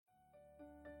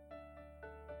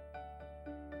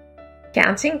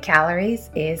Counting calories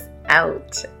is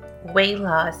out. Weight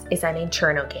loss is an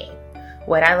internal game,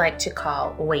 what I like to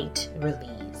call weight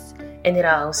release, and it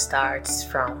all starts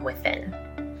from within.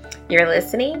 You're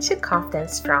listening to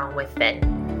Confidence from Within,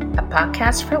 a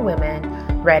podcast for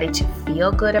women ready to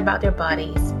feel good about their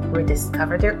bodies,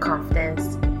 rediscover their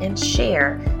confidence, and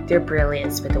share their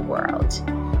brilliance with the world.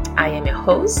 I am your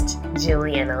host,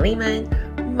 Juliana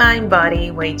Lehman, mind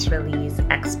body weight release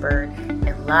expert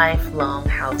and lifelong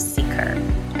health seeker.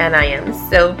 And I am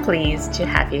so pleased to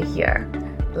have you here.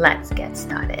 Let's get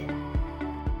started.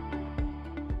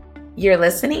 You're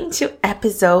listening to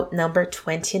episode number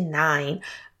 29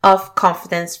 of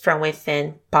Confidence from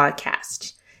Within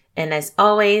podcast. And as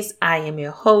always, I am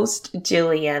your host,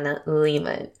 Juliana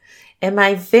Lehman. And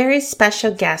my very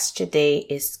special guest today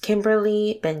is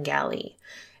Kimberly Bengali.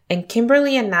 And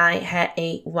Kimberly and I had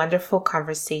a wonderful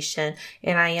conversation,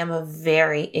 and I am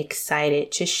very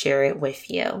excited to share it with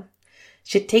you.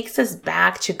 She takes us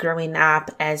back to growing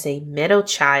up as a middle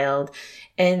child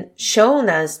and showing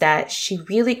us that she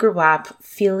really grew up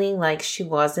feeling like she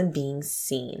wasn't being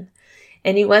seen.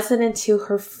 And it wasn't until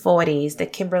her 40s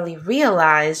that Kimberly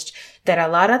realized that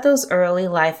a lot of those early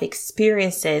life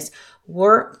experiences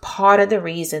were part of the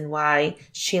reason why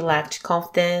she lacked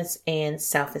confidence and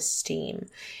self-esteem.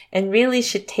 And really,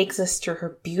 she takes us through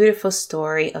her beautiful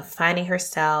story of finding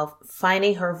herself,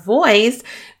 finding her voice,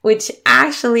 which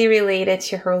actually related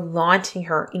to her launching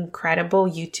her incredible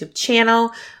YouTube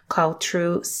channel called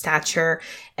True Stature,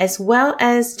 as well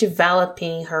as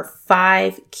developing her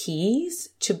 5 keys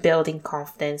to building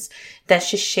confidence that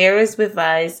she shares with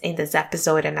us in this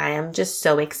episode. And I am just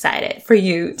so excited for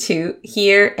you to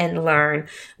hear and learn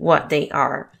what they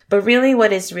are. But really,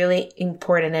 what is really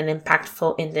important and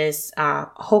impactful in this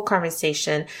whole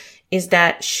conversation is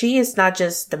that she is not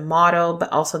just the model,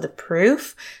 but also the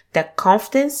proof that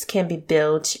confidence can be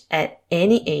built at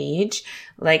any age.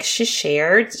 Like she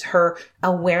shared, her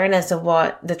awareness of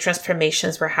what the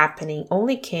transformations were happening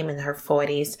only came in her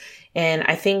 40s. And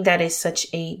I think that is such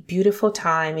a beautiful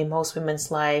time in most women's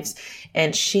lives.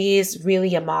 And she is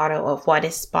really a model of what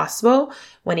is possible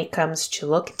when it comes to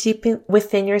look deep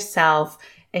within yourself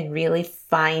and really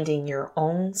finding your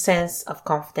own sense of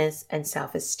confidence and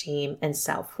self-esteem and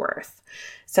self-worth.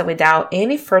 So without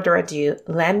any further ado,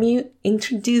 let me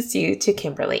introduce you to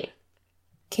Kimberly.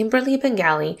 Kimberly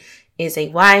Bengali is a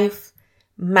wife,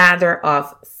 mother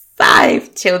of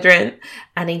 5 children,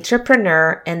 an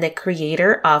entrepreneur, and the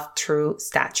creator of True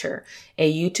Stature,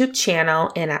 a YouTube channel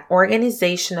and an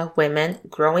organization of women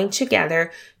growing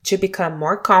together to become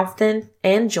more confident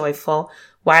and joyful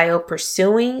while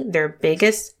pursuing their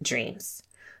biggest dreams.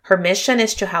 Her mission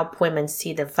is to help women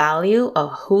see the value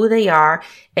of who they are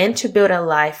and to build a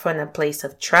life from a place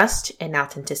of trust and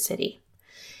authenticity.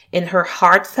 In her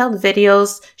heartfelt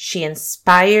videos, she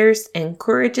inspires,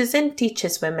 encourages, and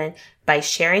teaches women by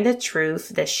sharing the truth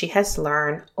that she has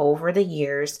learned over the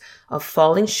years of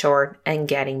falling short and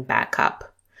getting back up.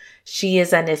 She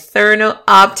is an eternal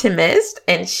optimist,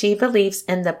 and she believes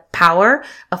in the power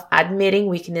of admitting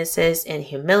weaknesses and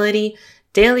humility,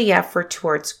 daily effort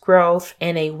towards growth,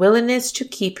 and a willingness to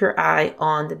keep your eye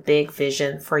on the big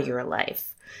vision for your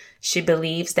life. She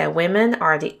believes that women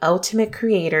are the ultimate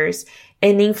creators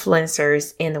and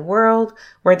influencers in a world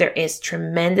where there is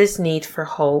tremendous need for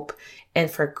hope and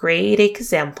for great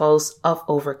examples of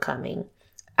overcoming.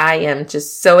 I am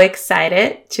just so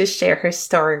excited to share her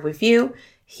story with you.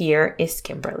 Here is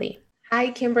Kimberly. Hi,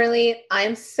 Kimberly.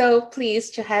 I'm so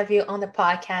pleased to have you on the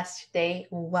podcast today.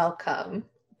 Welcome.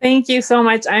 Thank you so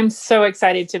much. I'm so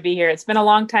excited to be here. It's been a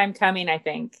long time coming, I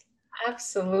think.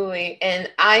 Absolutely.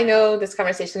 And I know this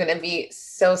conversation is going to be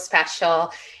so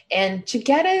special. And to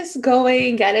get us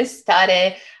going, get us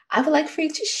started, I would like for you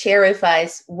to share with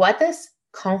us, what does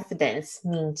confidence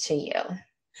mean to you?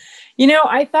 You know,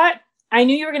 I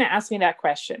knew you were going to ask me that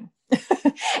question.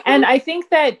 And I think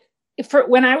that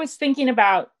when I was thinking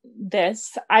about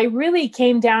this, I really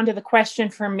came down to the question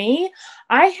for me.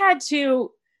 I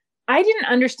didn't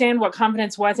understand what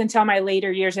confidence was until my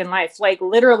later years in life. Like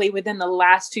literally within the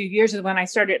last 2 years is when I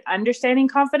started understanding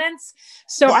confidence.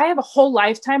 So I have a whole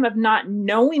lifetime of not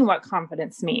knowing what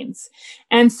confidence means.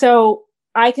 And so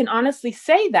I can honestly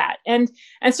say that. And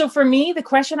so for me, the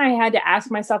question I had to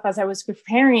ask myself as I was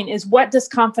preparing is, what does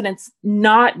confidence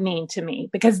not mean to me?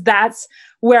 Because that's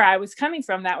where I was coming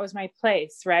from. That was my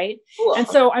place. Right. Cool. And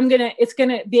so it's going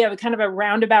to be a kind of a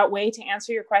roundabout way to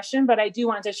answer your question, but I do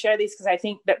want to share these because I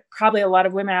think that probably a lot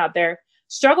of women out there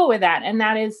struggle with that. And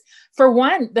that is, for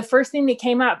one, the first thing that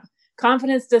came up,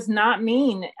 confidence does not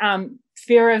mean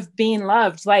fear of being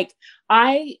loved. Like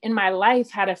I, in my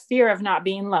life, had a fear of not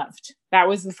being loved. That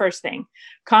was the first thing.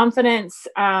 Confidence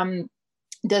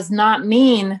does not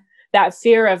mean that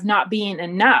fear of not being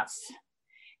enough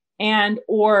and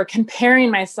or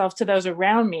comparing myself to those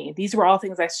around me. These were all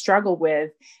things I struggled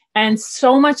with. And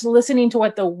so much listening to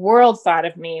what the world thought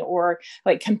of me or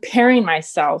like comparing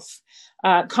myself.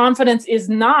 Confidence is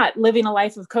not living a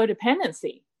life of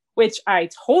codependency, which I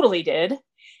totally did.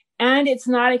 And it's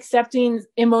not accepting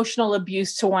emotional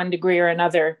abuse to one degree or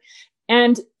another.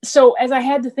 And so as I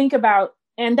had to think about,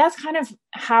 and that's kind of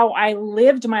how I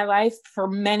lived my life for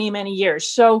many, many years.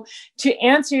 So to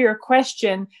answer your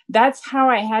question, that's how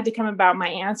I had to come about my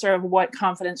answer of what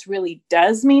confidence really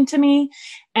does mean to me.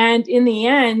 And in the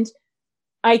end,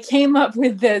 I came up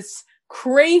with this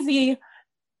crazy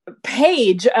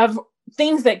page of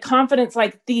things that confidence,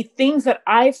 like the things that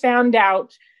I found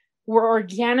out were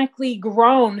organically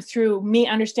grown through me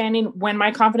understanding when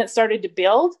my confidence started to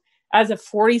build as a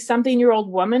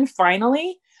 40-something-year-old woman,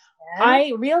 finally. Yeah.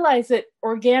 I realized that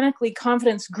organically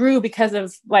confidence grew because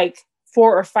of like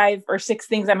 4 or 5 or 6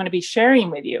 things I'm going to be sharing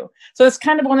with you. So it's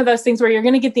kind of one of those things where you're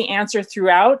going to get the answer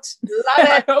throughout. Love it.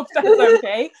 I hope that's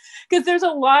okay, because there's a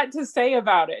lot to say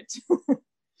about it.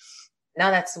 No,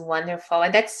 that's wonderful.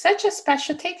 And that's such a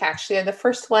special take, actually. And the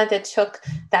first one that took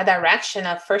that direction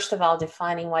of, first of all,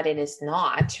 defining what it is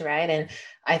not, right? And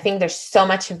I think there's so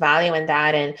much value in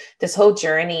that. And this whole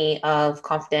journey of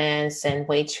confidence and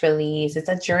weight release, it's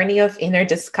a journey of inner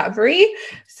discovery.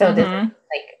 So this is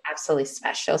like absolutely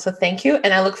special. So thank you.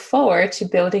 And I look forward to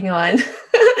building on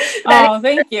Oh,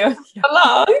 thank you.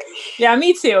 Along. Yeah,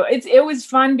 me too. It was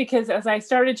fun because as I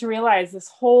started to realize this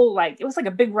whole, like, it was like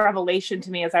a big revelation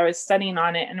to me as I was studying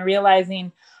on it and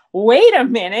realizing, wait a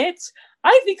minute,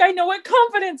 I think I know what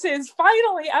confidence is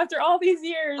finally after all these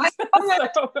years.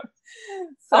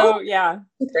 Yeah.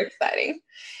 Super exciting.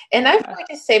 And I've heard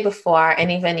you say before,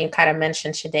 and even you kind of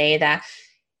mentioned today, that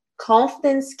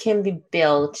confidence can be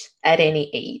built at any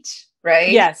age,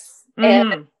 right? Yes.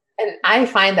 Mm-hmm. And I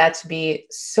find that to be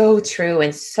so true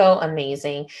and so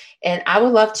amazing. And I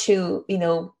would love to,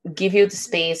 give you the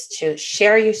space to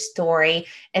share your story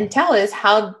and tell us,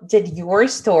 how did your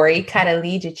story kind of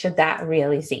lead you to that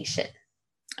realization?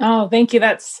 Oh, thank you.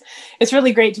 It's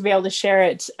really great to be able to share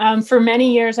it. For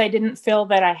many years, I didn't feel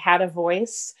that I had a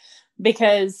voice and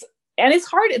it's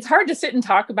hard to sit and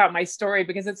talk about my story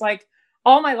because it's like,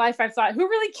 all my life I've thought, who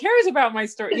really cares about my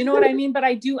story? You know what I mean? But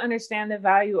I do understand the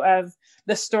value of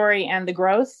the story and the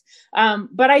growth.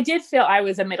 But I did feel I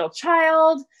was a middle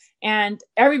child and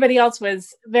everybody else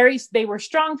they were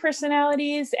strong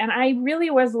personalities. And I really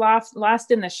was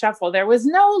lost in the shuffle. There was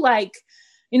no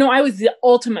I was the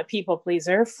ultimate people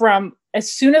pleaser from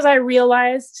as soon as I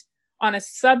realized on a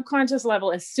subconscious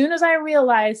level, as soon as I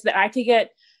realized that I could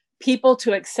get people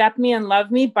to accept me and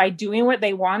love me by doing what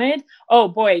they wanted. Oh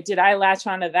boy, did I latch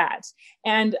onto that.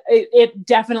 And it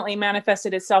definitely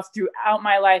manifested itself throughout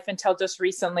my life until just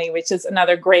recently, which is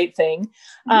another great thing.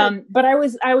 But I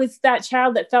was that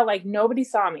child that felt like nobody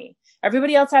saw me.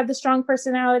 Everybody else had the strong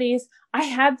personalities. I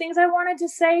had things I wanted to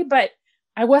say, but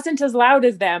I wasn't as loud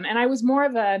as them. And I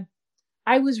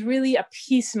was really a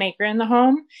peacemaker in the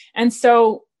home. And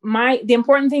so the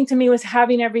important thing to me was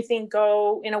having everything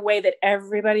go in a way that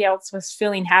everybody else was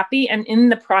feeling happy. And in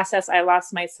the process, I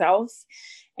lost myself.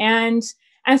 And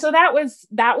so that was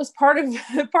part of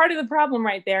the problem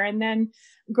right there. And then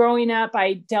growing up,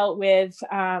 I dealt with,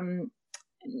 I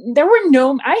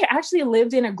actually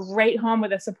lived in a great home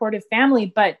with a supportive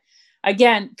family, but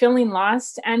again, feeling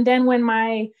lost. And then when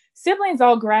my siblings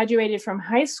all graduated from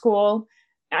high school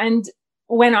and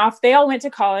went off, they all went to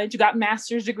college, got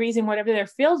master's degrees in whatever their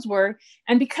fields were.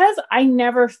 And because I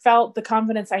never felt the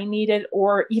confidence I needed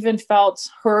or even felt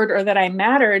heard or that I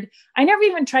mattered, I never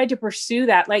even tried to pursue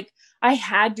that. Like, I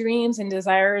had dreams and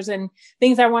desires and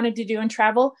things I wanted to do and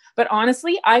travel. But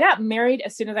honestly, I got married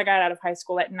as soon as I got out of high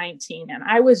school at 19, and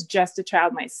I was just a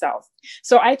child myself.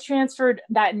 So I transferred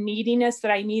that neediness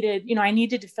that I needed, I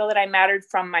needed to feel that I mattered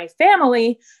from my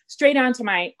family straight onto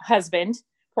my husband,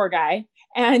 poor guy.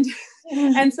 And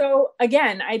so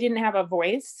again, I didn't have a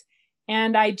voice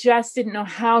and I just didn't know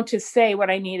how to say what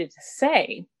I needed to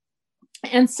say.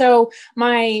 And so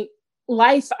my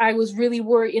life, I was really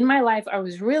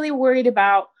worried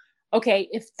about, okay,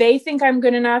 if they think I'm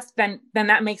good enough, then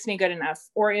that makes me good enough.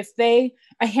 Or if I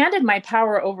handed my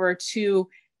power over to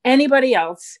anybody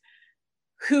else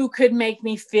who could make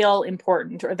me feel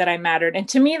important or that I mattered. And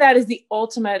to me, that is the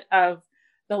ultimate of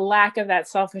the lack of that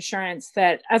self-assurance,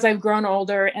 that as I've grown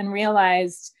older and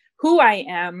realized who I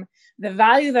am, the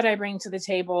value that I bring to the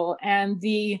table, and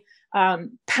the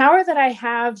power that I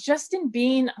have just in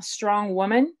being a strong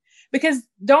woman. Because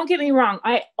don't get me wrong,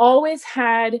 I always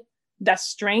had the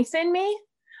strength in me,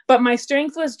 but my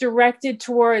strength was directed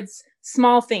towards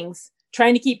small things,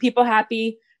 trying to keep people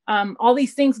happy, all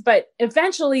these things. But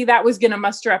eventually that was going to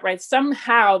muster up, right?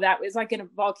 Somehow that was like in a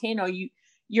volcano.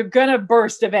 You're going to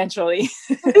burst eventually.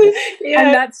 Yeah.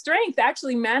 And that strength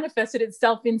actually manifested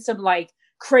itself in some like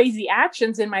crazy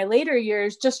actions in my later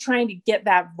years, just trying to get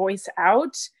that voice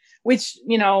out, which,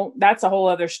 you know, that's a whole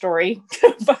other story.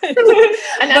 but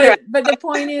the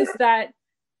point is that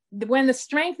when the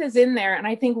strength is in there, and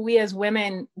I think we as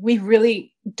women, we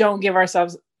really don't give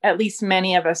ourselves, at least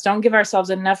many of us, don't give ourselves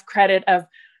enough credit of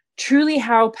truly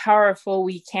how powerful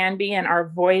we can be in our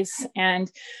voice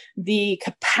and the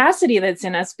capacity that's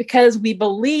in us, because we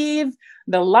believe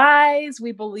the lies,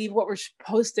 we believe what we're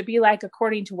supposed to be like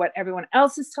according to what everyone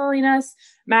else is telling us,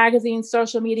 magazines,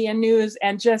 social media, news,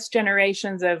 and just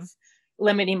generations of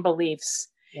limiting beliefs.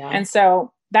 Yeah. And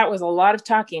so that was a lot of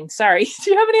talking. Sorry.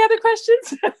 Do you have any other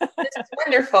questions? This is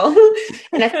wonderful.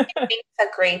 And I think it's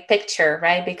a great picture,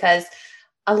 right? Because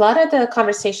a lot of the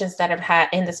conversations that I've had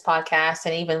in this podcast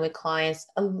and even with clients,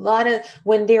 a lot of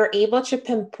when they're able to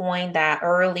pinpoint that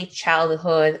early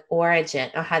childhood origin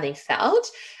of how they felt,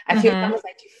 I feel almost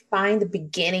like you find the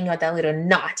beginning of that little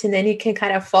knot, and then you can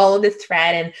kind of follow the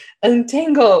thread and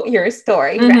untangle your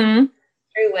story. Right?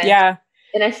 Yeah.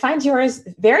 And I find yours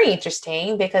very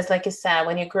interesting because, like you said,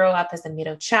 when you grow up as the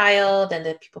middle child and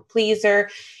the people pleaser,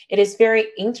 it is very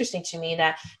interesting to me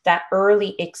that that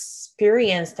early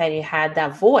experience that you had,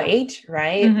 that void,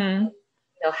 right? You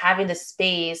know, having the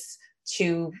space to,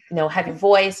 you know, have your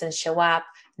voice and show up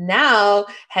now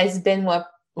has been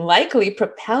what likely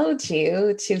propelled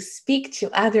you to speak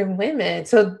to other women.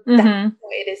 So that's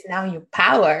what it is now, your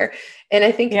power. And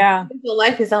I think that's what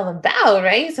life is all about,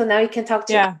 right? So now you can talk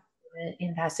to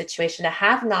in that situation that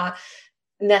have not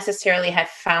necessarily have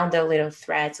found a little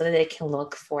thread so that they can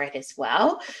look for it as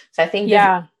well. So I think this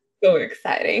is so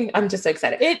exciting. I'm just so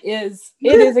excited. It is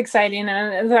exciting.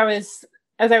 And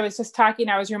as I was just talking,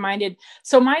 I was reminded.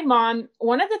 So my mom,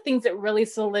 one of the things that really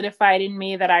solidified in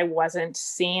me that I wasn't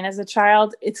seeing as a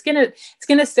child, it's going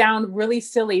to sound really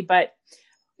silly, but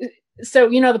so,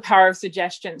 you know, the power of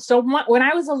suggestion. So when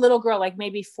I was a little girl, like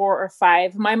maybe 4 or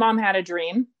 5, my mom had a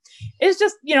dream. It's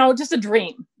just, you know, just a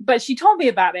dream, but she told me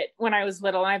about it when I was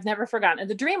little and I've never forgotten it.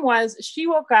 The dream was she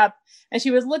woke up and she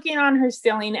was looking on her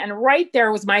ceiling and right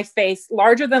there was my face,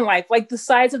 larger than life, like the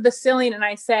size of the ceiling. And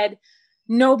I said,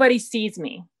 nobody sees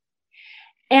me.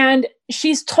 And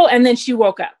and then she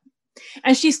woke up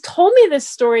and she's told me this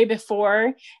story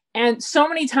before. And so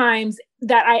many times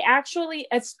that I actually,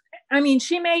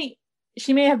 she may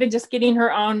have been just getting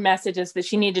her own messages that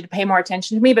she needed to pay more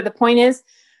attention to me. But the point is,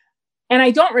 and I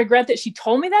don't regret that she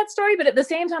told me that story, but at the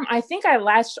same time, I think I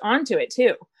latched onto it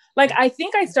too. Like, I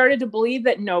think I started to believe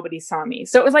that nobody saw me.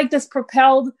 So it was like this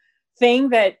propelled thing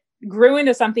that grew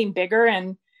into something bigger.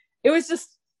 And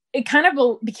it kind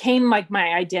of became like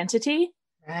my identity.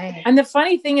 Right. And the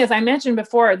funny thing is, I mentioned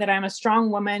before that I'm a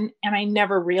strong woman and I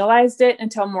never realized it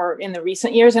until more in the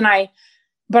recent years.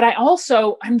 But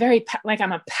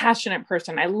I'm a passionate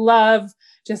person. I love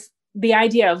just the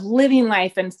idea of living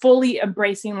life and fully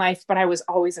embracing life, but I was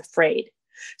always afraid.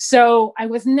 So I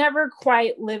was never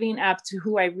quite living up to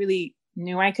who I really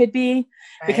knew I could be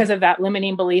because of that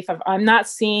limiting belief of I'm not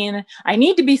seen. I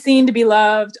need to be seen to be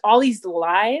loved, all these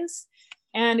lies.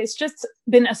 And it's just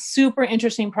been a super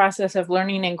interesting process of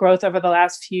learning and growth over the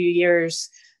last few years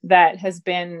that has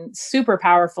been super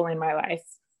powerful in my life.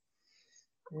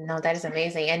 No, that is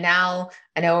amazing. And now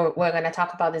I know we're going to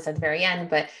talk about this at the very end,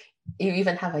 but you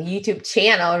even have a YouTube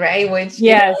channel, right? Which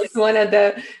is one of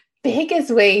the biggest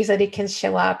ways that it can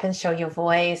show up and show your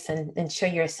voice and show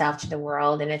yourself to the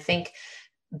world. And I think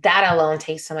that alone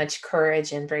takes so much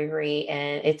courage and bravery.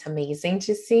 And it's amazing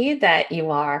to see that you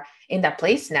are in that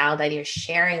place now that you're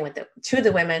sharing to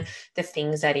the women the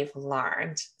things that you've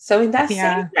learned. So in that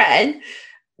same thread,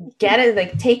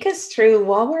 take us through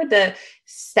what were the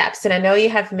steps. And I know you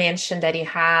have mentioned that you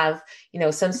have, you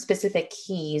know, some specific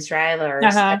keys, right? Or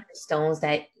stones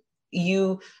that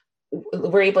you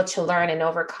were able to learn and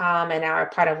overcome and are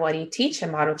part of what you teach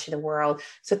and model to the world.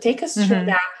 So take us through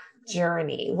that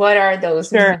journey. What are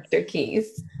those master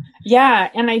keys? Yeah.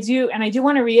 And I do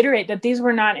want to reiterate that these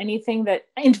were not anything that,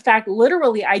 in fact,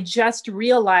 literally, I just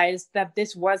realized that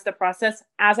this was the process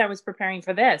as I was preparing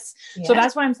for this. Yeah. So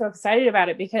that's why I'm so excited about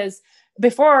it, because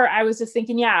before I was just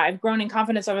thinking, I've grown in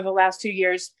confidence over the last 2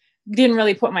 years, didn't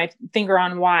really put my finger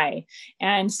on why.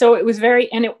 And so it was very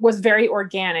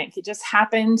organic. It just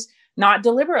happened, not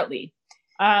deliberately.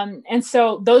 And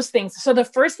so those things. So the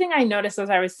first thing I noticed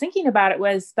as I was thinking about it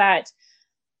was that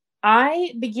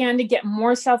I began to get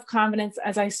more self-confidence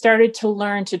as I started to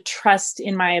learn to trust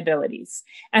in my abilities.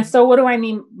 And so what do I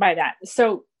mean by that?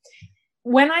 So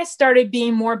when I started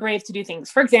being more brave to do things,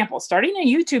 for example, starting a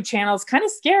YouTube channel is kind of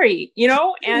scary,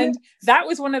 and that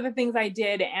was one of the things I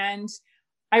did. And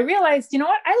I realized, you know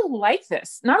what? I like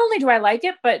this. Not only do I like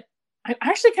it, but I'm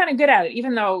actually kind of good at it,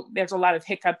 even though there's a lot of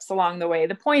hiccups along the way.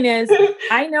 The point is,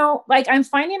 I know, I'm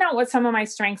finding out what some of my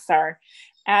strengths are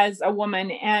as a woman,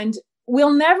 and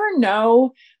we'll never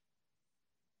know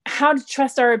how to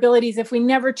trust our abilities if we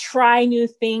never try new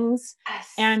things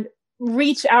and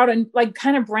reach out and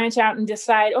kind of branch out and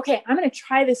decide, okay, I'm going to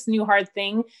try this new hard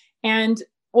thing and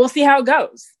we'll see how it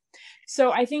goes.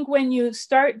 So I think when you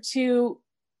start to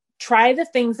try the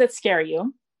things that scare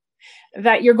you,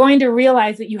 that you're going to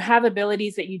realize that you have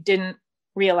abilities that you didn't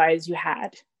realize you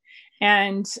had.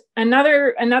 And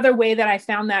another way that I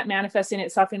found that manifesting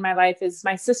itself in my life is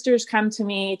my sisters come to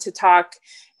me to talk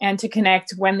and to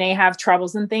connect when they have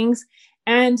troubles and things.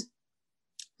 And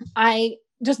I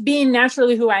just being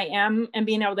naturally who I am and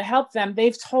being able to help them,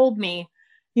 they've told me,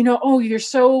 oh, you're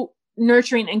so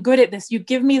nurturing and good at this. You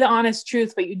give me the honest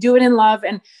truth, but you do it in love.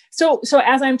 And so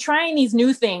as I'm trying these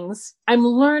new things, I'm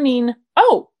learning,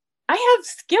 oh, I have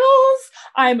skills.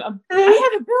 I have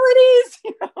abilities,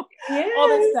 Yes. all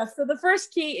that stuff. So the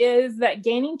first key is that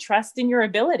gaining trust in your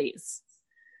abilities.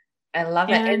 I love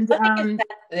it.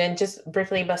 And just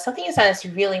briefly, but something you said that's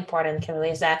really important, Kimberly,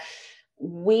 is that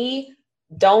we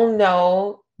don't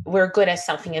know we're good at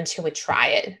something until we try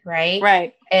it, right?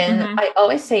 Right. And I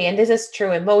always say, and this is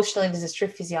true emotionally, this is true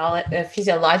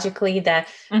physiologically, that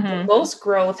the most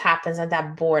growth happens at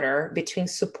that border between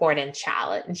support and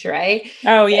challenge, right?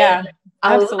 Oh, yeah. And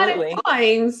absolutely. a lot of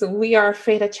times we are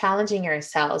afraid of challenging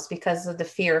ourselves because of the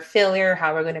fear of failure,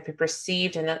 how we're going to be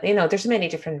perceived. And, there's many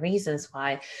different reasons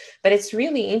why. But it's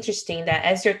really interesting that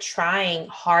as you're trying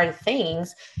hard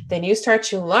things, then you start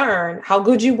to learn how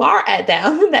good you are at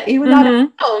them, that you would not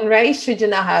have known, right? Should you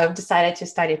not have decided to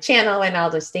start a channel and all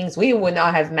those things, we would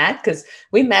not have met because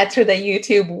we met through the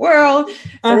YouTube world.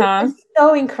 So it's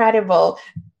so incredible.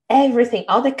 Everything,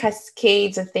 all the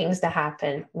cascades of things that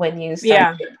happen when you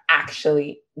start to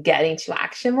actually get into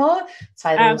action mode. So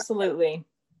absolutely.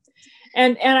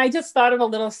 And I just thought of a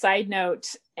little side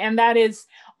note, and that is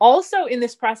also in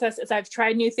this process, as I've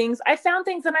tried new things, I found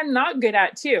things that I'm not good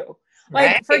at too.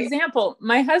 Like, for example,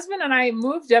 my husband and I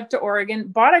moved up to Oregon,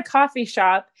 bought a coffee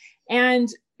shop, and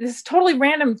this totally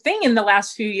random thing in the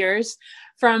last few years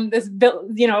from this,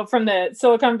 from the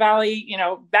Silicon Valley,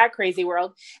 that crazy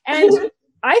world. And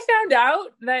I found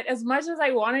out that as much as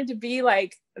I wanted to be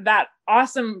like that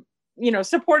awesome,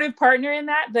 supportive partner in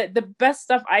that the best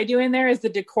stuff I do in there is the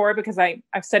decor, because I've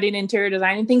studied interior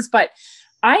design and things, but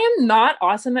I am not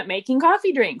awesome at making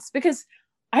coffee drinks because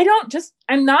I'm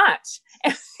not.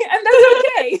 And that's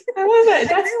okay. I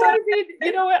love it.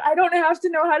 You know what? I don't have to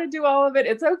know how to do all of it.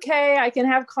 It's okay. I can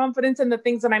have confidence in the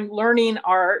things that I'm learning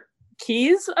are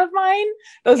keys of mine,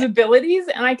 those abilities,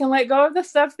 and I can let go of the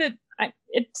stuff that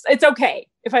it's okay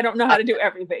if I don't know how to do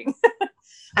everything.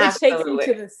 Which takes me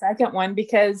to the second one,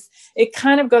 because it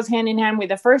kind of goes hand in hand with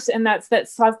the first, and that's that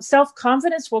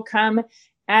self-confidence will come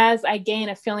as I gain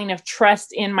a feeling of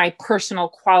trust in my personal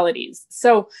qualities.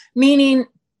 So meaning,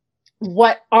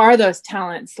 what are those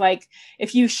talents? Like,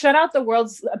 if you shut out the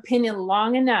world's opinion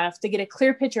long enough to get a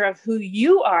clear picture of who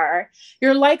you are,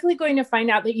 you're likely going to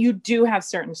find out that you do have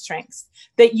certain strengths,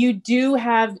 that you do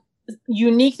have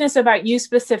uniqueness about you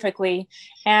specifically,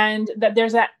 and that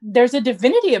there's a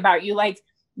divinity about you. Like,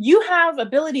 you have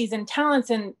abilities and talents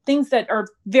and things that are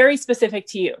very specific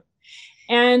to you.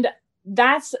 And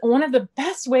that's one of the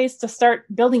best ways to start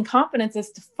building confidence, is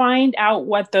to find out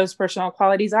what those personal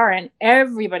qualities are. And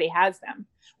everybody has them.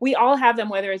 We all have them,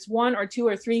 whether it's 1 or 2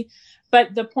 or 3.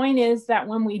 But the point is that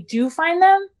when we do find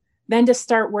them, then to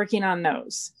start working on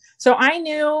those. So I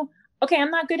knew, okay,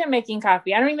 I'm not good at making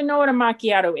coffee. I don't even know what a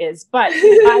macchiato is, but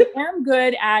I am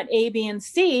good at A, B, and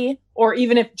C, or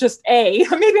even if just A,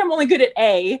 maybe I'm only good at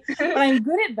A, but I'm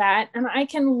good at that. And I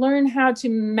can learn how to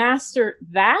master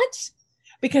that,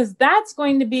 because that's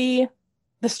going to be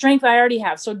the strength I already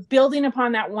have. So building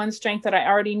upon that one strength that I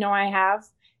already know I have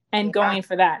and going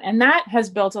for that. And that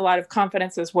has built a lot of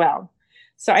confidence as well.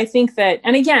 So I think that,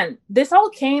 and again, this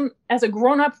all came as a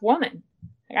grown-up woman.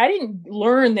 I didn't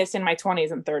learn this in my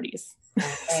 20s and 30s.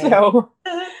 Okay. So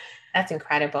that's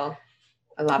incredible.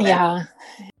 I love it. Yeah.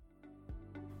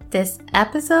 This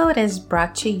episode is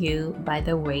brought to you by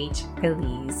the Weight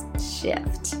Release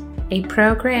Shift, a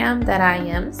program that I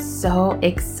am so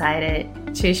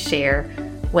excited to share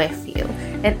with you.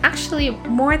 And actually,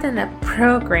 more than a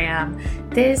program,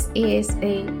 this is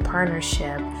a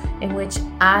partnership in which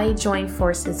I join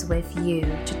forces with you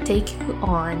to take you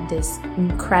on this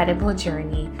incredible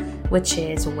journey, which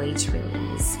is weight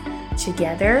release.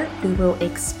 Together, we will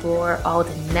explore all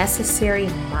the necessary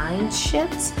mind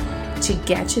shifts to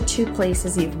get you to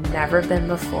places you've never been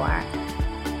before,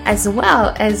 as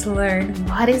well as learn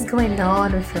what is going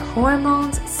on with your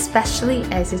hormones, especially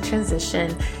as you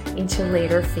transition into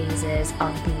later phases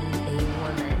of being a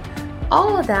woman.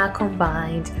 All of that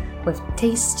combined with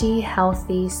tasty,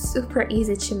 healthy, super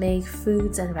easy to make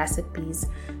foods and recipes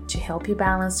to help you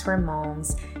balance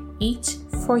hormones, eat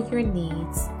for your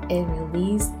needs, and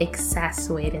release excess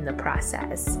weight in the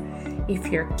process. If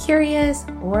you're curious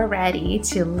or ready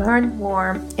to learn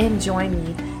more and join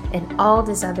me and all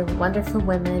these other wonderful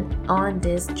women on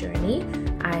this journey,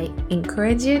 I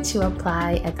encourage you to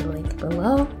apply at the link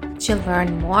below. To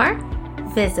learn more,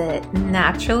 visit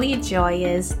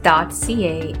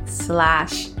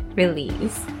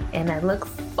naturallyjoyous.ca/release. And I look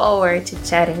forward to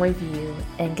chatting with you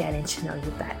and getting to know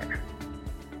you better.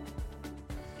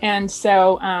 And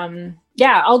so,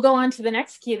 I'll go on to the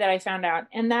next key that I found out.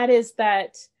 And that is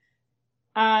that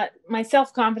my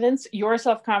self-confidence, your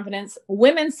self-confidence,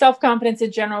 women's self-confidence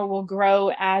in general will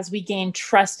grow as we gain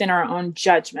trust in our own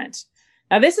judgment.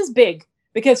 Now, this is big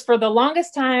because for the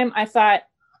longest time, I thought,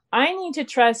 I need to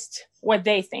trust what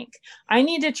they think. I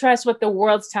need to trust what the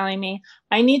world's telling me.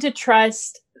 I need to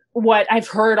trust what I've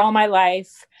heard all my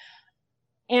life.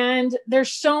 And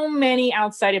there's so many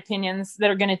outside opinions that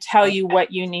are going to tell you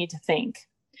what you need to think.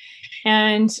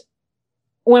 And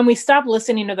when we stop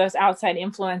listening to those outside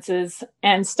influences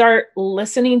and start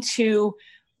listening to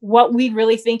what we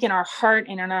really think in our heart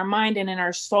and in our mind and in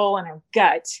our soul and our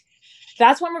gut,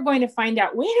 that's when we're going to find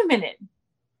out, wait a minute,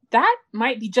 that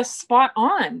might be just spot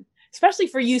on, especially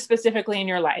for you specifically in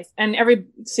your life. And every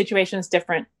situation is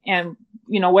different and,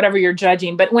 whatever you're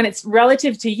judging. But when it's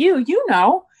relative to you, you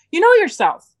know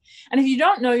yourself. And if you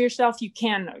don't know yourself, you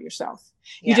can know yourself.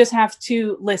 You just have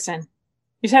to listen.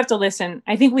 You just have to listen.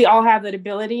 I think we all have that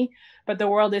ability, but the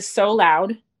world is so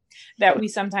loud that we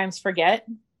sometimes forget.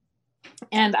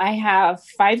 And I have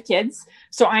 5 kids,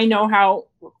 so I know how,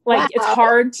 It's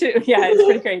hard to, it's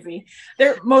pretty crazy.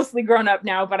 They're mostly grown up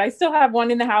now, but I still have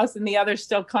one in the house and the others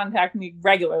still contact me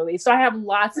regularly. So I have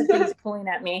lots of things pulling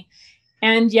at me.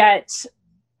 And yet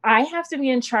I have to be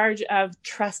in charge of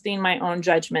trusting my own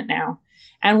judgment now.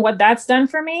 And what that's done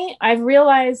for me, I've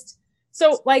realized,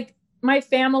 my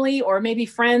family or maybe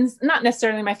friends, not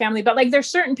necessarily my family, but there's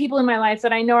certain people in my life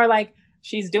that I know are like,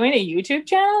 she's doing a YouTube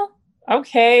channel?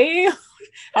 Okay.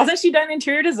 Hasn't she done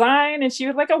interior design and she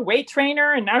was a weight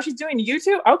trainer and now she's doing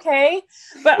YouTube? Okay.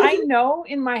 But I know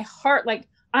in my heart,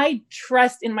 I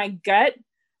trust in my gut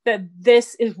that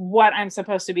this is what I'm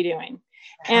supposed to be doing.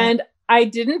 And I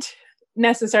didn't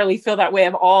necessarily feel that way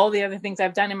of all the other things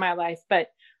I've done in my life,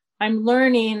 but I'm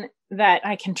learning that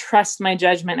I can trust my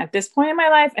judgment at this point in my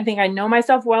life. I think I know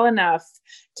myself well enough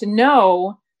to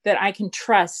know that I can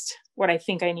trust what I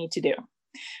think I need to do.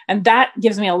 And that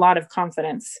gives me a lot of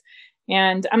confidence.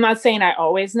 And I'm not saying I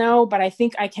always know, but I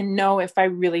think I can know if I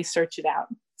really search it out.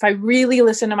 If I really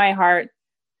listen to my heart,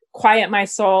 quiet my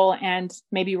soul, and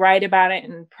maybe write about it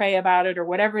and pray about it or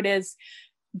whatever it is,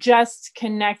 just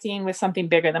connecting with something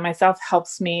bigger than myself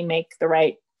helps me make the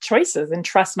right choices and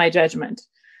trust my judgment.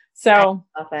 So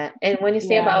I love it. And when you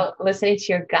say about listening to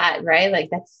your gut, right?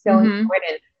 That's so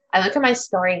important. I look at my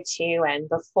story too. And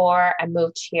before I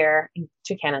moved here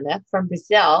to Canada from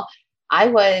Brazil, I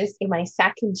was in my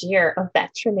second year of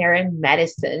veterinary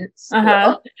medicine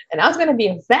school, and I was going to be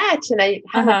a vet, and I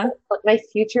had my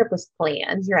future was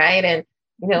planned, right? And,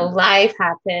 life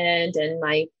happened and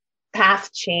my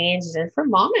path changed. And for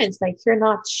moments, you're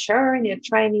not sure and you're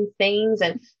trying new things.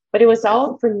 But it was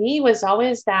all, for me, was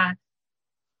always that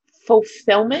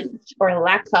fulfillment or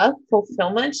lack of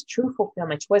fulfillment. True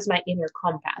fulfillment was my inner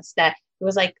compass, that it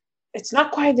was it's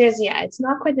not quite this yet. It's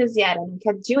not quite this yet. And I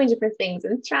kept doing different things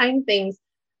and trying things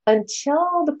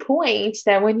until the point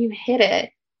that when you hit it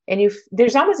and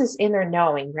there's almost this inner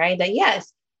knowing, right? That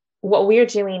yes, what we're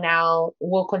doing now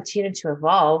will continue to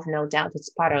evolve. No doubt it's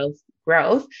part of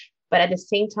growth. But at the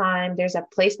same time, there's a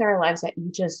place in our lives that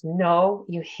you just know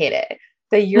you hit it,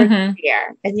 that you're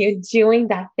there and you're doing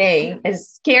that thing. As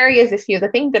scary as it feels, I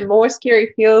think the more scary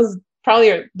it feels,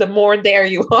 probably the more there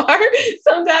you are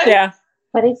sometimes. Yeah.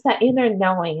 But it's that inner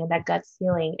knowing and that gut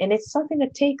feeling. And it's something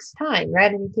that takes time,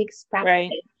 right? And it takes practice.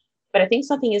 Right. But I think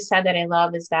something you said that I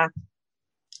love is that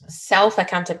self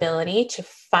accountability to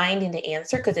finding the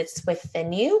answer because it's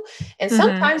within you. And Mm-hmm.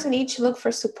 sometimes you need to look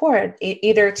for support,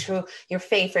 either through your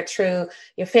faith or through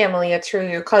your family or through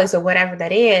your colleagues or whatever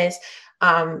that is.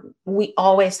 We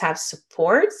always have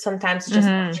support. Sometimes it's just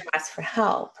Mm-hmm. to ask for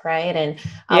help, right? And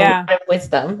a Yeah. lot of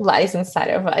wisdom lies inside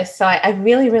of us. So I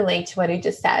really relate to what you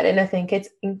just said, and I think it's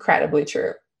incredibly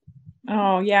true.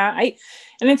 Oh yeah.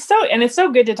 And it's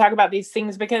so good to talk about these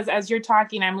things because as you're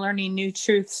talking, I'm learning new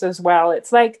truths as well.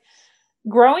 It's like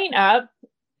growing up,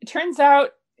 it turns out,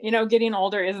 getting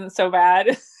older isn't so bad.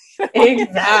 I was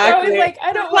Exactly. like,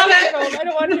 I don't Love want to get old. I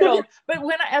don't want to get it. old. But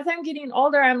as I'm getting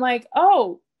older, I'm like,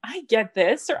 oh, I get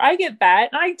this or I get that.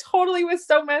 And I totally was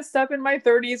so messed up in my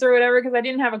 30s or whatever because I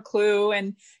didn't have a clue.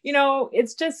 And,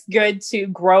 it's just good to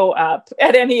grow up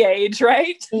at any age,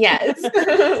 right? Yes.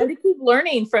 And to keep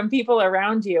learning from people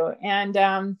around you. And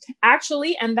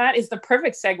actually, and that is the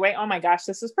perfect segue. Oh my gosh,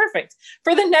 this is perfect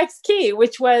for the next key,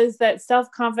 which was that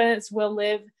self-confidence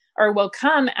will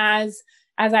come as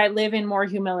I live in more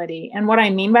humility. And what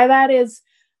I mean by that is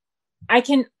I'd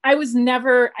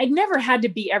never had to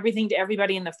be everything to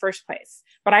everybody in the first place,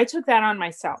 but I took that on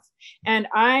myself. And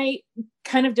I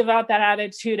kind of developed that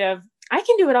attitude of, I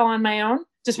can do it all on my own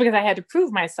just because I had to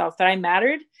prove myself that I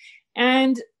mattered.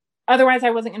 And otherwise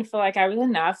I wasn't going to feel like I was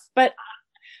enough. But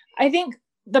I think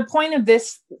the point of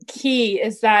this key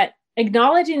is that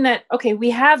acknowledging that, okay, we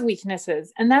have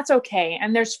weaknesses and that's okay.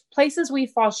 And there's places we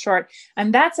fall short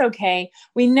and that's okay.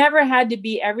 We never had to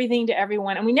be everything to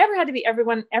everyone and we never had to be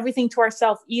everything to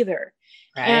ourselves either.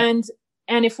 Right.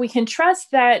 And if we can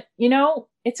trust that,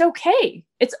 it's okay.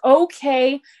 It's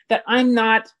okay that I'm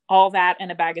not all that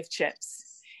and a bag of chips.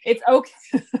 It's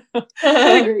okay. What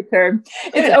a great term.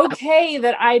 It's okay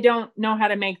that I don't know how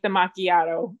to make the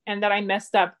macchiato and that I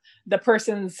messed up the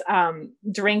person's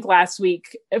drink last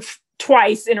week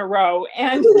twice in a row.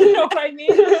 And you know what I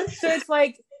mean? So it's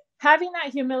like having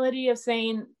that humility of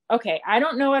saying, okay, I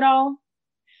don't know it all,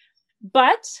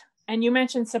 and you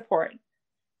mentioned support,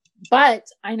 but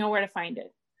I know where to find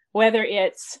it. Whether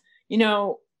it's,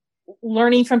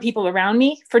 learning from people around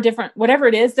me for different, whatever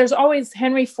it is, there's always,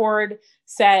 Henry Ford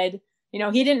said,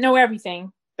 he didn't know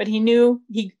everything, but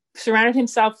he surrounded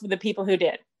himself with the people who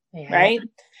did. Yeah. Right.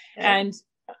 Yeah. And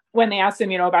when they asked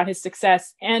him, about his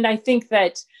success. And I think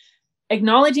that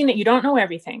acknowledging that you don't know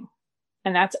everything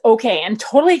and that's okay. And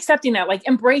totally accepting that, like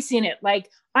embracing it. Like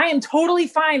I am totally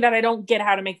fine that I don't get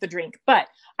how to make the drink, but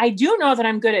I do know that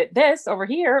I'm good at this over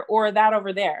here or that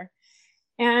over there.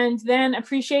 And then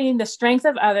appreciating the strength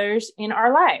of others in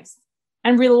our lives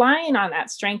and relying on that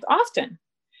strength often.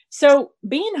 So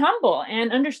being humble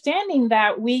and understanding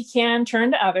that we can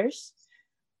turn to others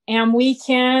and we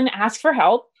can ask for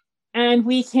help and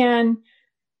we can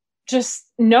just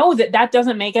know that that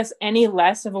doesn't make us any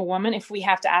less of a woman if we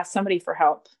have to ask somebody for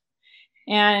help.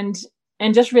 And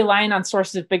just relying on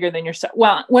sources bigger than yourself.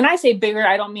 Well, when I say bigger,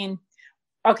 I don't mean,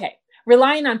 okay,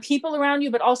 relying on people around you,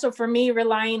 but also for me,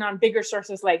 relying on bigger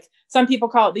sources. Like some people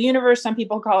call it the universe, some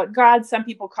people call it God, some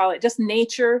people call it just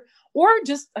nature, or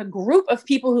just a group of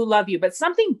people who love you, but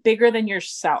something bigger than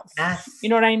yourself. Yes. You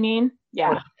know what I mean?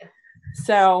 Yeah.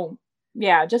 So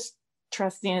yeah, just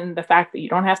trusting the fact that you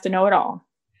don't have to know it all.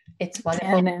 It's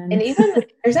wonderful. And even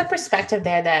there's a perspective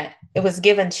there that it was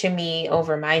given to me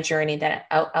over my journey that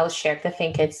I'll share because I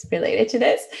think it's related to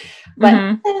this.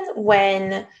 But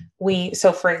when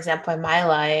so for example, in my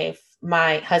life,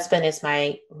 my husband is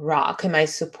my rock and my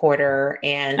supporter.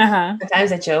 And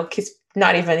sometimes I joke he's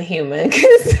not even human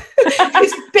because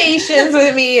his patience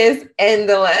with me is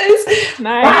endless.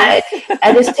 Nice. But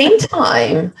at the same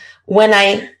time, when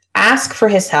I ask for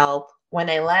his help, when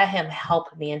I let him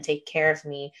help me and take care of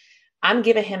me, I'm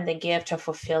giving him the gift of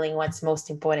fulfilling what's most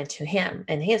important to him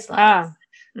in his life.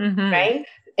 Right.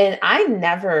 And I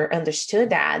never understood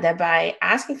that by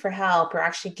asking for help, you're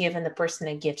actually giving the person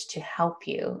a gift to help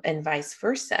you and vice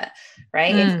versa.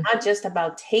 Right. It's not just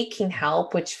about taking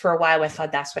help, which for a while I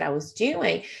thought that's what I was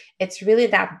doing. It's really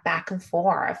that back and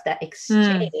forth, that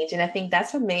exchange. And I think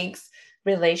that's what makes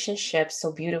relationships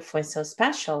so beautiful and so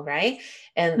special, right?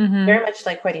 And very much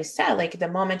like what you said, like the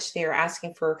moment they're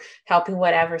asking for help in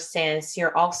whatever sense,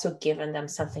 you're also giving them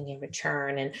something in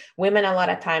return. And women a lot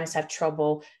of times have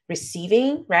trouble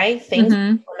receiving, right?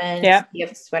 Things,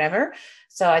 gifts, whatever.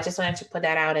 So I just wanted to put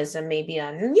that out as maybe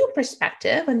a new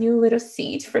perspective, a new little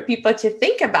seed for people to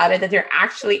think about it, that they're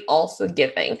actually also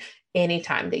giving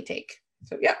anytime they take.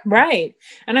 So yeah. Right.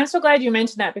 And I'm so glad you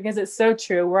mentioned that because it's so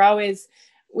true.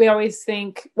 We always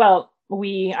think, well,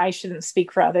 I shouldn't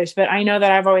speak for others, but I know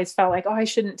that I've always felt like, oh, I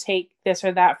shouldn't take this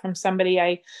or that from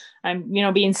somebody. I'm,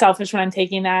 being selfish when I'm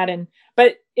taking that.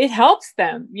 But it helps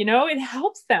them, it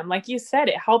helps them. Like you said,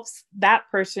 it helps that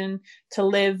person to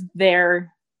live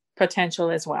their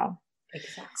potential as well.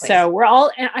 Exactly. So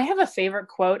and I have a favorite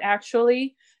quote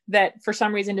actually that for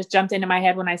some reason just jumped into my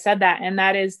head when I said that. And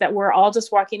that is that we're all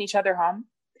just walking each other home.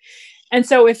 And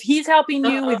so if he's helping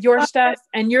you with your stuff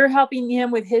and you're helping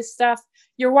him with his stuff,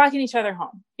 you're walking each other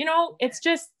home. It's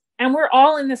just, and we're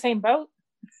all in the same boat.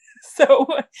 So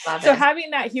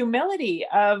having that humility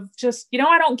of just,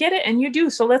 I don't get it and you do,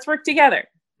 so let's work together.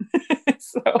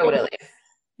 Totally.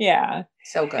 Yeah.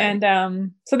 So good.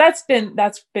 And so that's been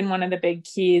one of the big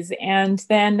keys. And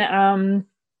then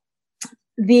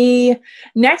the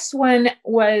next one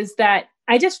was that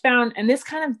I just found, and this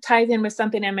kind of ties in with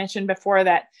something I mentioned before,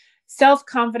 that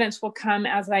self-confidence will come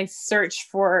as I search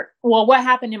for, what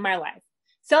happened in my life.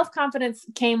 Self-confidence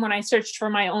came when I searched for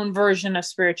my own version of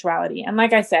spirituality. And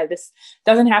like I said, this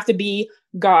doesn't have to be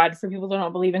God for people who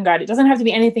don't believe in God. It doesn't have to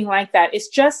be anything like that. It's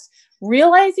just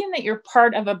realizing that you're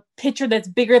part of a picture that's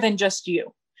bigger than just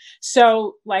you.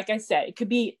 So like I said, it could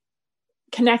be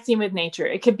connecting with nature.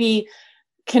 It could be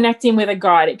connecting with a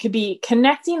God. It could be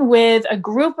connecting with a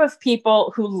group of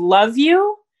people who love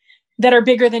you that are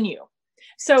bigger than you.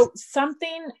 So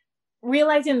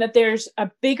realizing that there's a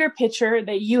bigger picture,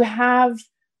 that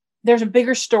there's a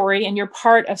bigger story and you're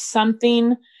part of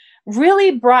something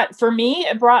really brought me,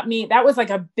 that was like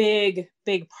a big,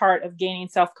 big part of gaining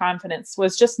self-confidence,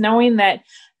 was just knowing that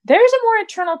there's a more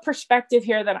eternal perspective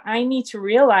here that I need to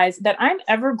realize, that I'm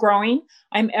ever growing.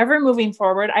 I'm ever moving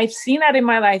forward. I've seen that in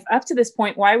my life up to this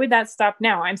point. Why would that stop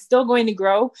now? I'm still going to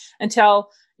grow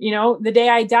until, the day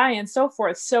I die and so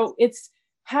forth. So it's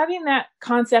having that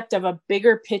concept of a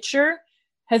bigger picture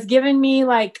has given me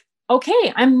like,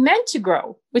 okay, I'm meant to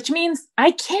grow, which means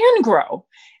I can grow.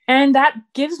 And that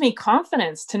gives me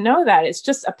confidence to know that. It's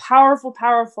just a powerful,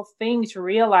 powerful thing to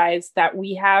realize that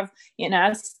we have in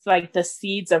us, like the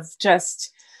seeds of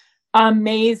just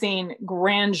amazing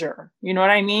grandeur. You know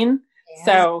what I mean? Yeah.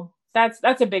 So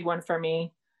that's a big one for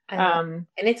me. And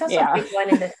it's also a big one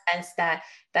in the sense that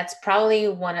that's probably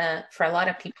for a lot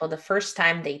of people, the first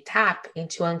time they tap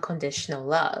into unconditional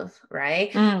love,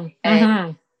 right?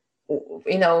 And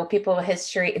people with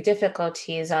history,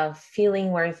 difficulties of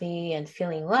feeling worthy and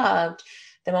feeling loved,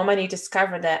 the moment you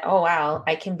discover that, oh, wow,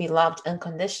 I can be loved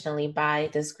unconditionally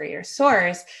by this greater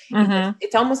source,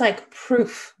 it's almost like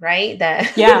proof, right?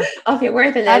 That of your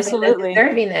worthiness. Absolutely. And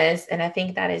deservingness. And I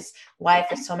think that is why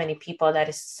for so many people, that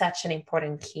is such an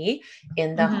important key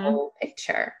in the whole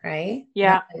picture, right?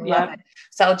 Yeah. I love it.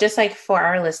 So just like for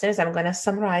our listeners, I'm going to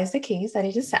summarize the keys that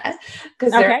you just said,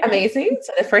 because they're amazing.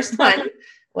 So the first one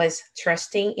was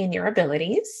trusting in your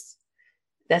abilities.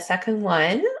 The second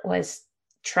one was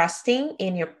trusting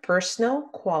in your personal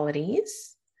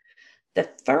qualities. The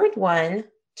third one,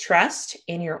 trust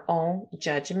in your own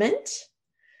judgment.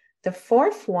 The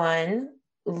fourth one,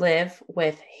 live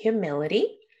with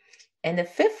humility. And the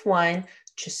fifth one,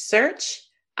 to search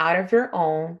out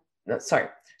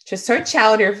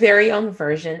your very own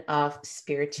version of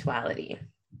spirituality.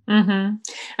 And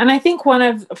I think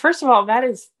first of all, that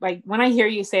is like, when I hear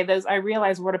you say those, I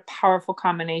realize what a powerful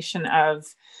combination of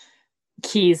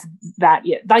keys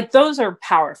those are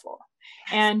powerful.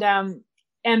 And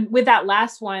with that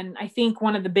last one, I think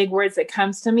one of the big words that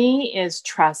comes to me is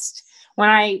trust.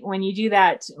 When you do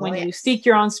that, you seek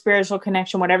your own spiritual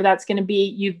connection, whatever that's going to be,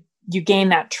 you gain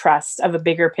that trust of a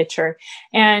bigger picture.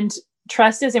 And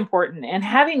trust is important. And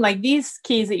having like these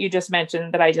keys that you just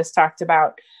mentioned, that I just talked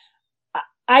about,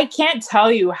 I can't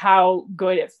tell you how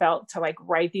good it felt to like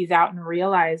write these out and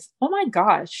realize, oh my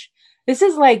gosh, this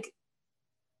is like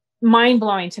mind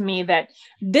blowing to me, that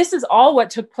this is all what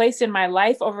took place in my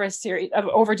life over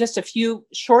just a few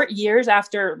short years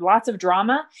after lots of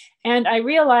drama. And I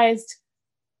realized,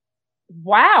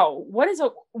 wow,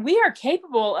 we are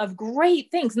capable of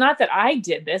great things. Not that I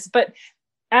did this, but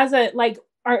as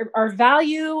our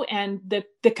value and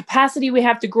the capacity we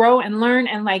have to grow and learn,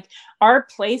 and like our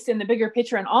place in the bigger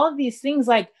picture, and all of these things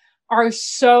like are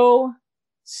so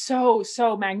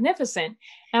magnificent.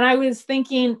 And I was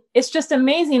thinking, it's just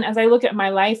amazing as I look at my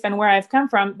life and where I've come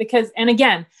from, and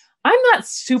again, I'm not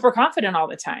super confident all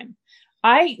the time.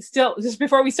 I still, just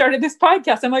before we started this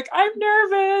podcast, I'm like, I'm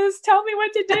nervous. Tell me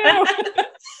what to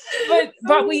do.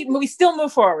 but we still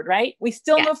move forward, right? We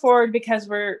still move forward because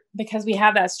we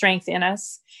have that strength in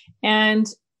us. And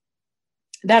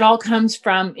that all comes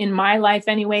from, in my life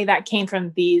anyway, that came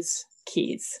from these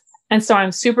keys. And so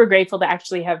I'm super grateful to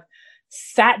actually have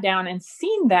sat down and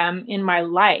seen them in my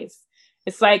life.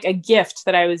 It's like a gift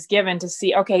that I was given to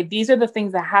see, okay, these are the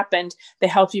things that happened that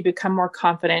helped you become more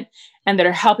confident and that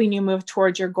are helping you move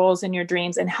towards your goals and your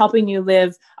dreams and helping you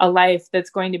live a life that's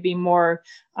going to be more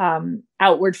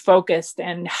outward focused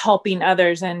and helping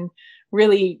others, and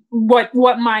really what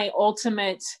my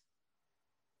ultimate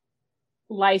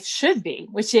life should be,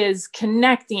 which is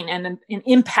connecting and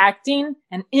impacting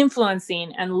and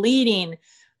influencing and leading.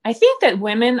 I think that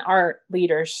women are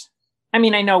leaders. I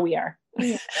mean, I know we are.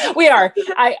 We are.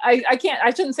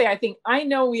 I shouldn't say I think. I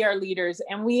know we are leaders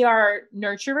and we are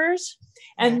nurturers.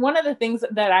 And one of the things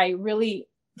that I really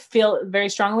feel very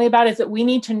strongly about is that we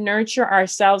need to nurture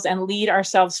ourselves and lead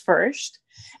ourselves first.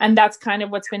 And that's kind of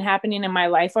what's been happening in my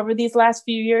life over these last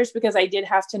few years, because I did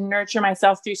have to nurture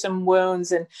myself through some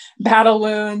wounds and battle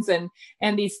wounds and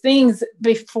these things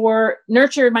before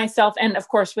nurture myself. And of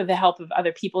course, with the help of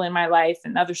other people in my life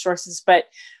and other sources, but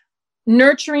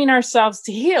nurturing ourselves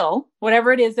to heal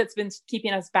whatever it is that's been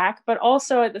keeping us back, but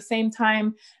also at the same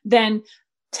time, then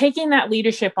taking that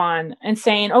leadership on and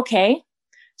saying, okay,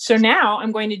 so now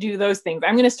I'm going to do those things.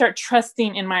 I'm going to start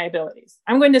trusting in my abilities.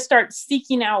 I'm going to start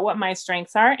seeking out what my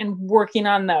strengths are and working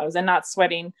on those and not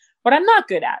sweating what I'm not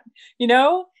good at, you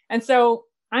know? And so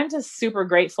I'm just super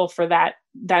grateful for that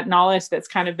knowledge that's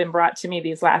kind of been brought to me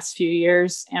these last few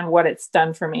years and what it's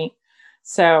done for me.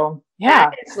 So,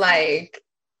 yeah. It's like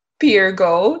pure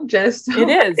gold. Just so, it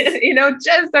is,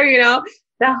 just so you know.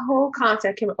 The whole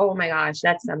concept came, oh my gosh,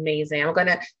 that's amazing. I'm going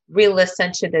to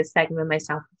re-listen to this segment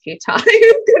myself a few times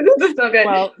because this is so good.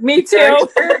 Well, me too.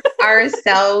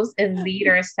 Ourselves and lead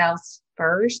ourselves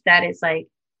first. That is like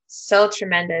so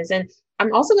tremendous. And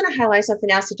I'm also going to highlight something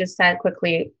else you just said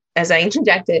quickly as I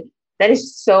interjected. That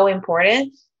is so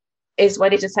important is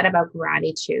what you just said about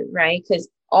gratitude, right? Because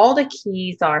all the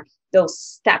keys are those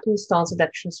stepping stones of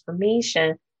that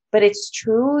transformation. But it's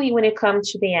truly when it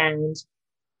comes to the end,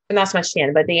 not so much the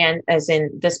end, but the end as in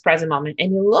this present moment.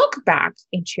 And you look back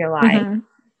into your life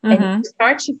and you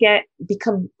start to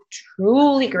become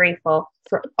truly grateful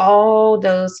for all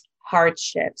those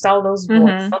hardships, all those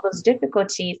voids, all those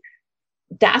difficulties.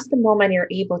 That's the moment you're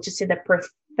able to see the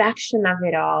perfection of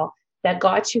it all that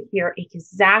got you here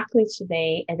exactly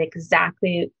today and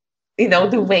exactly,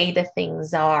 the way the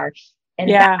things are. And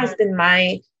that has been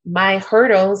my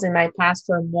hurdles in my past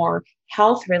were more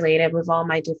health related with all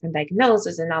my different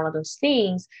diagnoses and all of those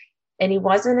things. And it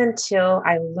wasn't until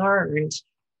I learned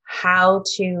how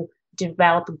to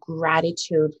develop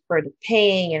gratitude for the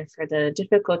pain and for the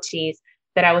difficulties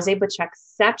that I was able to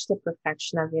accept the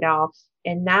perfection of it all.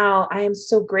 And now I am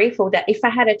so grateful that if I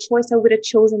had a choice, I would have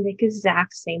chosen the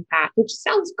exact same path, which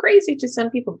sounds crazy to some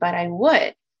people, but I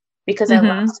would. Because I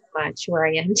love so much where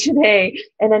I am today.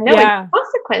 And I know the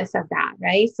consequence of that,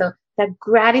 right? So that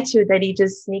gratitude that you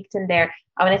just sneaked in there,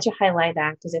 I wanted to highlight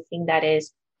that because I think that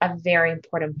is a very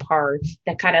important part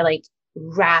that kind of like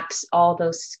wraps all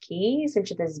those keys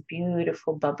into this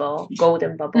beautiful bubble,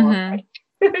 golden bubble. Right?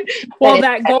 Well,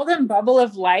 that golden bubble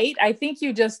of light, I think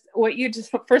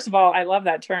first of all, I love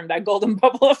that term, that golden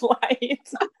bubble of light.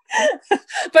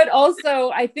 But also,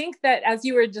 I think that as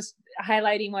you were just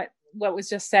highlighting what was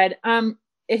just said,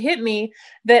 it hit me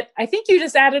that I think you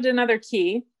just added another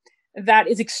key that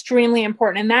is extremely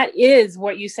important. And that is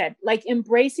what you said, like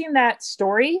embracing that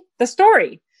story. The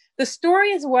story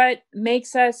is what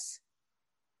makes us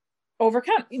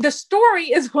overcome. The story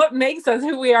is what makes us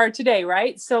who we are today,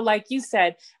 right? So like you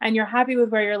said, and you're happy with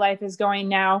where your life is going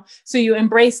now. So you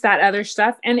embrace that other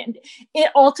stuff. And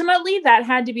it ultimately, that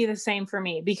had to be the same for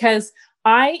me because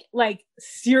I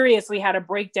seriously had a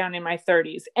breakdown in my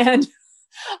 30s and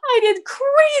I did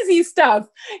crazy stuff.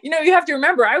 You have to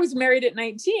remember I was married at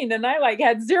 19 and I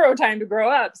had zero time to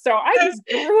grow up. So I just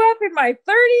grew up in my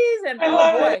 30s and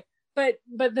oh boy.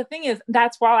 But the thing is,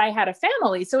 that's while I had a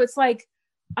family. So it's like,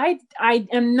 I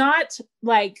am not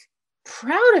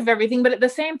proud of everything, but at the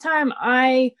same time,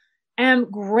 I am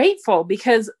grateful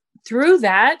because through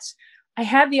that, I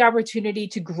had the opportunity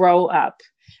to grow up.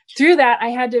 Through that, I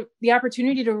had the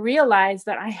opportunity to realize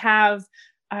that I have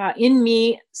in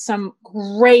me some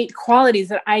great qualities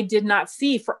that I did not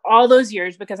see for all those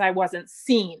years because I wasn't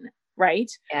seen, right?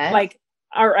 Yes.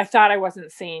 Or I thought I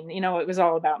wasn't seen, it was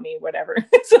all about me, whatever.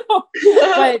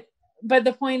 But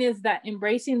the point is that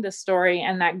embracing the story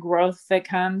and that growth that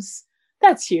comes,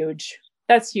 that's huge.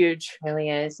 That's huge. It really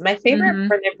is. My favorite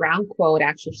Brené Brown quote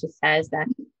actually says that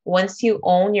once you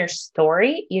own your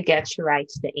story, you get to write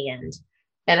to the end.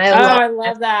 And I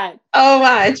love that so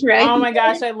much, right? Oh my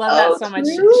gosh, I love that so much.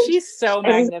 She's so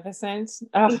magnificent.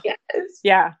 Oh, yes.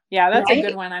 Yeah, that's right? A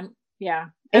good one.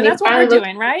 And that's what we're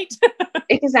doing, right?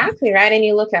 Exactly, right? And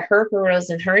you look at her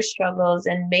hurdles and her struggles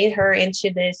and made her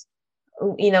into this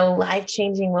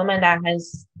life-changing woman that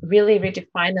has really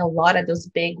redefined a lot of those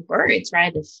big words,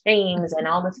 right? The shames and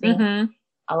all the things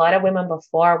a lot of women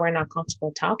before were not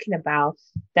comfortable talking about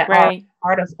that are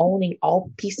part of owning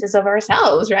all pieces of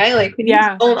ourselves, right? Like we need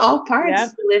to own all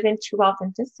parts to live in true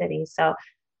authenticity. So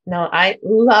no, I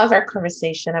love our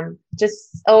conversation. I'm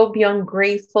just so beyond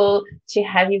grateful to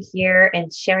have you here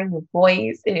and sharing your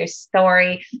voice and your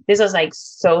story. This was like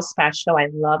so special. I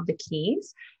love the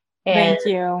keys. And thank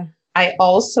you. I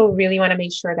also really want to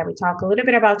make sure that we talk a little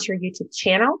bit about your YouTube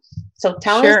channel. So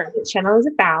tell us what the channel is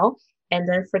about. And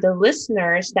then for the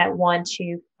listeners that want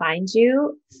to find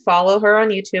you, follow her on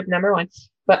YouTube, number one.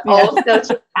 But also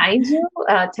to find you,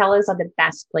 tell us what the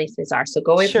best places are. So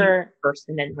go with you first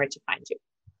and then where to find you.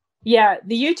 Yeah,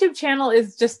 the YouTube channel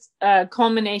is just a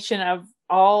culmination of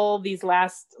all these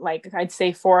last, like I'd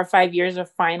say 4 or 5 years of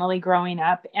finally growing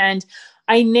up. And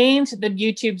I named the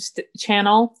YouTube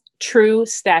channel True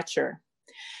Stature.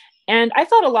 And I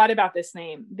thought a lot about this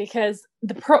name because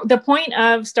the point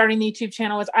of starting the YouTube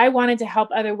channel was I wanted to help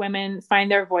other women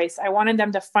find their voice. I wanted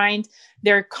them to find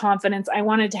their confidence. I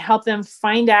wanted to help them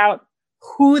find out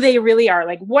who they really are,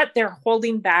 like what they're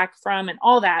holding back from and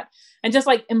all that, and just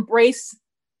like embrace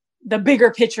the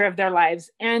bigger picture of their lives.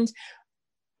 And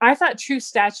I thought True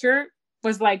Stature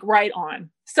was like right on.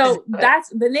 So that's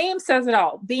the name says it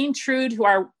all, being true to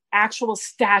our actual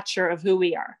stature of who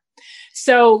we are.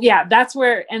 So yeah, that's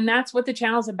what the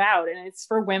channel's about. And it's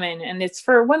for women and it's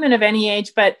for women of any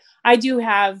age, but I do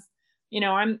have,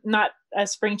 I'm not a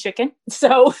spring chicken.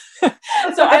 So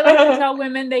I like to tell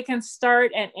women they can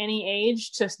start at any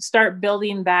age to start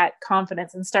building that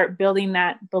confidence and start building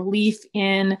that belief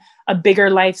in a bigger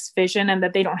life's vision, and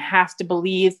that they don't have to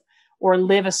believe or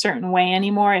live a certain way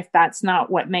anymore if that's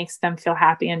not what makes them feel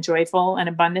happy and joyful and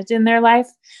abundant in their life.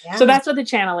 Yeah. So that's what the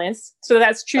channel is. So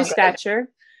that's True Stature.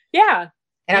 Yeah.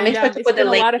 And I'll make sure to put the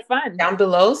link a lot of fun down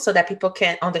below so that people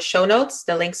can, on the show notes,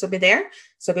 the links will be there.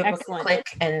 So people can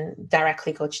click and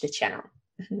directly go to the channel.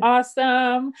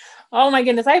 Awesome. Oh my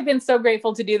goodness. I've been so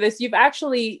grateful to do this. You've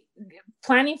actually,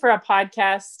 planning for a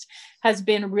podcast has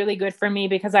been really good for me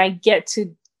because I get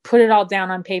to put it all down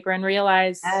on paper and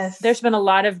realize there's been a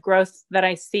lot of growth that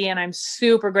I see, and I'm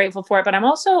super grateful for it. But I'm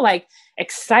also like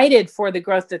excited for the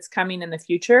growth that's coming in the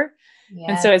future. Yes.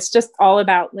 And so it's just all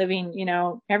about living,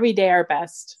 every day our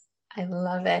best. I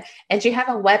love it. And do you have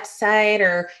a website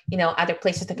or, other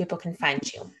places that people can find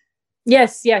you?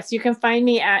 Yes. You can find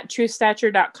me at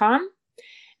truestature.com,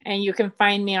 and you can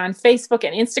find me on Facebook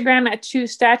and Instagram at True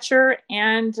Stature.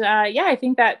 And I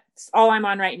think that's all I'm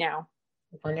on right now.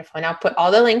 Wonderful. And I'll put all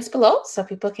the links below so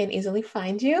people can easily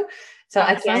find you. So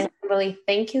again, really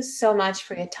thank you so much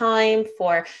for your time,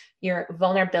 for your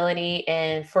vulnerability,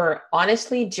 and for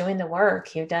honestly doing the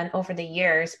work you've done over the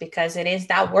years, because it is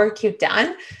that work you've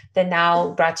done that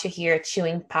now brought you here to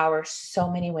empower so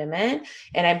many women.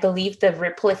 And I believe the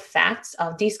ripple effects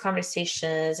of these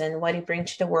conversations and what you bring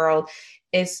to the world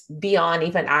is beyond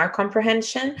even our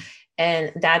comprehension.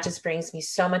 And that just brings me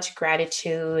so much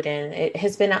gratitude. And it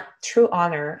has been a true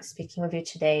honor speaking with you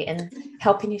today and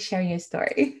helping you share your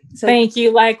story. So thank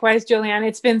you. Likewise, Julianne.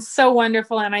 It's been so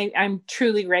wonderful. And I'm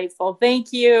truly grateful.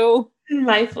 Thank you.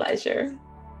 My pleasure.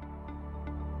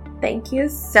 Thank you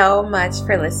so much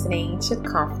for listening to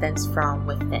Confidence from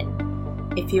Within.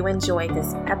 If you enjoyed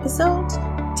this episode,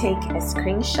 take a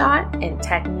screenshot and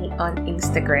tag me on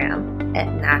Instagram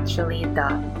at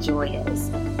naturally.joyous,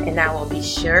 and I will be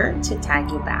sure to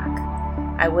tag you back.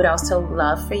 I would also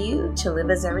love for you to leave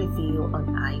us a review on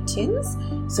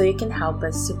iTunes so you can help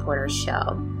us support our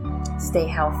show. Stay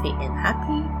healthy and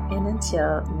happy, and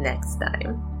until next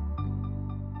time.